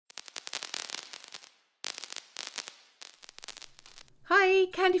Hi,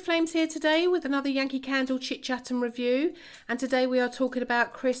 Candy Flames here today with another Yankee Candle chit chat and review, and today we are talking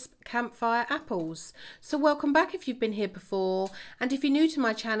about crisp Campfire apples. So welcome back if you've been here before, and if you're new to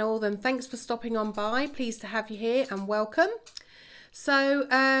my channel then thanks for stopping on by. Pleased to have you here and welcome. So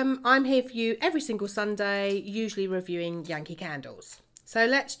I'm here for you every single Sunday, usually reviewing Yankee candles. So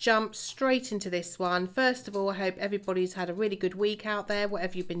let's jump straight into this one. First of all, I hope everybody's had a really good week out there,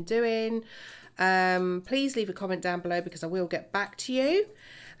 whatever you've been doing. Please leave a comment down below because I will get back to you.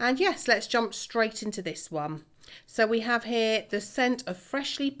 And yes, let's jump straight into this one. So we have here the scent of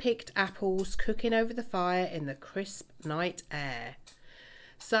freshly picked apples cooking over the fire in the crisp night air.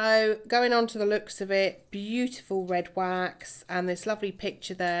 So going on to the looks of it, beautiful red wax and this lovely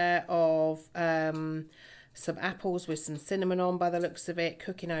picture there of some apples with some cinnamon on by the looks of it,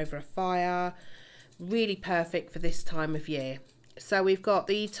 cooking over a fire. Really perfect for this time of year. So we've got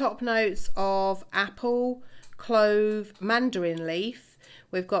the top notes of apple, clove, mandarin leaf.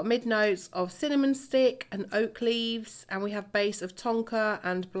 We've got mid notes of cinnamon stick and oak leaves, and we have base of tonka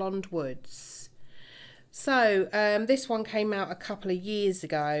and blonde woods. So this one came out a couple of years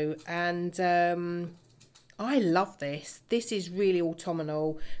ago, and I love this. This is really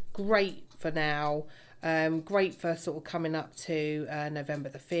autumnal, great for now. Great for sort of coming up to November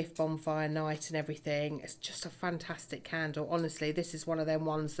the 5th, bonfire night and everything. It's just a fantastic candle. Honestly, this is one of them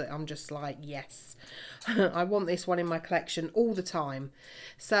ones that I'm just like, yes, I want this one in my collection all the time.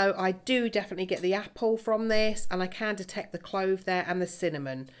 So I do definitely get the apple from this, and I can detect the clove there and the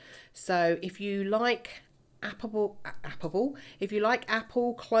cinnamon. So if you like if you like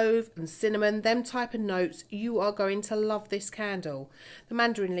apple, clove and cinnamon, them type of notes, you are going to love this candle. The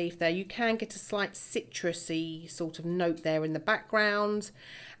mandarin leaf there, you can get a slight citrusy sort of note there in the background,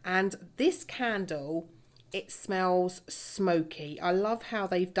 and this candle, it smells smoky. I love how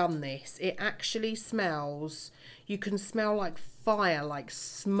they've done this. It actually smells, you can smell like fire, like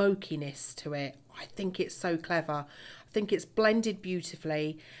smokiness to it. I think it's so clever. I think it's blended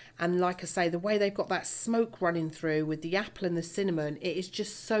beautifully, and like I say, the way they've got that smoke running through with the apple and the cinnamon, it is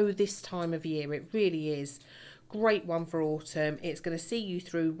just so this time of year. It really is. Great one for autumn. It's going to see you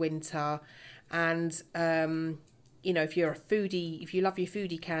through winter, and you know, if you're a foodie, if you love your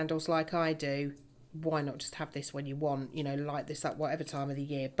foodie candles like I do, why not just have this when you want, you know, light this up whatever time of the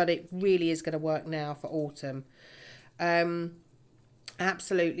year. But it really is going to work now for autumn.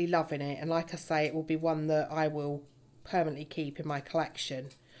 Absolutely loving it, and like I say, it will be one that I will permanently keep in my collection.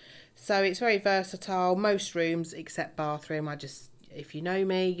 So it's very versatile. Most rooms except bathroom, if you know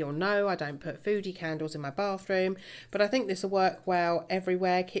me, you'll know I don't put foodie candles in my bathroom, but I think this will work well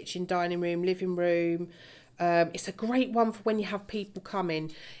everywhere. Kitchen, dining room, living room. It's a great one for when you have people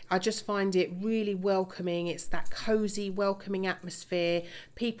coming. I just find it really welcoming. It's that cozy, welcoming atmosphere.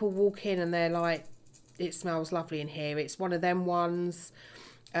 People walk in and they're like, it smells lovely in here. It's one of them ones.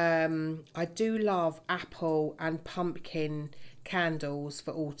 I do love apple and pumpkin candles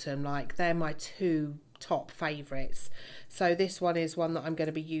for autumn. Like, they're my two top favourites. So this one is one that I'm going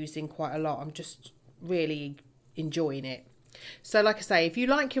to be using quite a lot. I'm just really enjoying it. So like I say, if you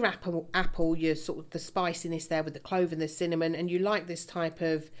like your apple, your sort of the spiciness there with the clove and the cinnamon, and you like this type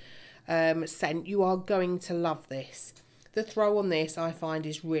of scent, you are going to love this. The throw on this I find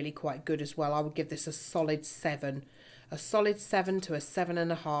is really quite good as well. I would give this a solid 7. A solid 7 to a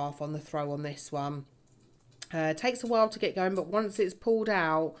 7.5 on the throw on this one. It takes a while to get going, but once it's pulled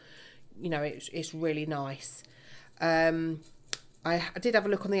out, you know, it's really nice. I did have a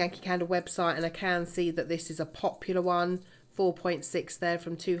look on the Yankee Candle website, and I can see that this is a popular one. 4.6 there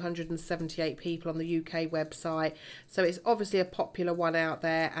from 278 people on the UK website. So it's obviously a popular one out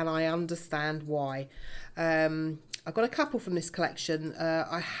there, and I understand why. I've got a couple from this collection.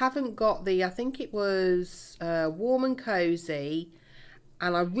 I haven't got I think it was Warm and Cozy,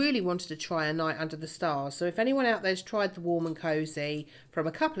 and I really wanted to try A Night Under the Stars. So if anyone out there's tried the Warm and Cozy from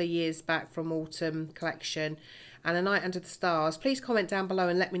a couple of years back from Autumn collection and A Night Under the Stars, please comment down below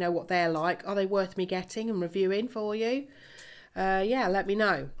and let me know what they're like. Are they worth me getting and reviewing for you? Yeah, let me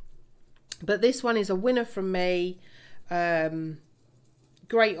know. But this one is a winner from me.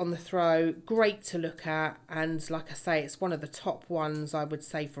 Great on the throw, great to look at, and like I say, it's one of the top ones I would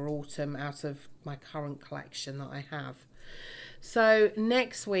say for autumn out of my current collection that I have. So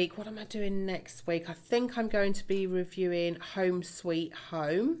next week, what am I doing next week? I think I'm going to be reviewing Home Sweet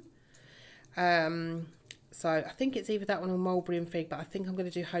Home. So I think it's either that one or Mulberry and Fig, but I think I'm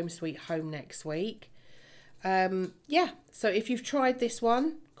going to do Home Sweet Home next week. Yeah, so if you've tried this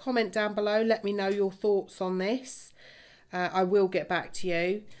one, comment down below, let me know your thoughts on this. I will get back to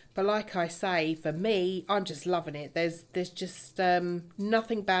you, but like I say, for me, I'm just loving it. There's just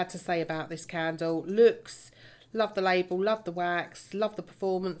nothing bad to say about this candle. Looks Love the label, love the wax, love the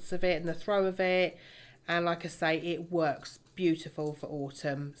performance of it and the throw of it. And like I say, it works beautiful for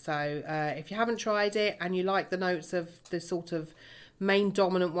autumn. So if you haven't tried it and you like the notes of the sort of main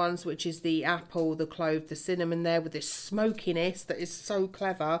dominant ones, which is the apple, the clove, the cinnamon there with this smokiness that is so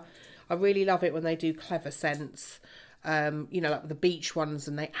clever. I really love it when they do clever scents. You know, like the beach ones,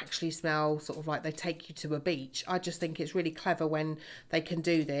 and they actually smell sort of like they take you to a beach. I just think it's really clever when they can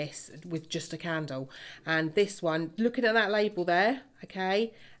do this with just a candle. And this one, looking at that label there,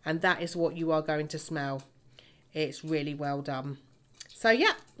 okay, and that is what you are going to smell. It's really well done. So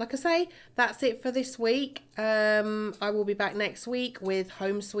yeah, like I say, that's it for this week. I will be back next week with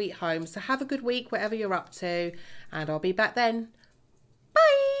Home Sweet Home. So have a good week, whatever you're up to, and I'll be back then.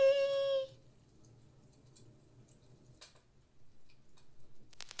 Bye!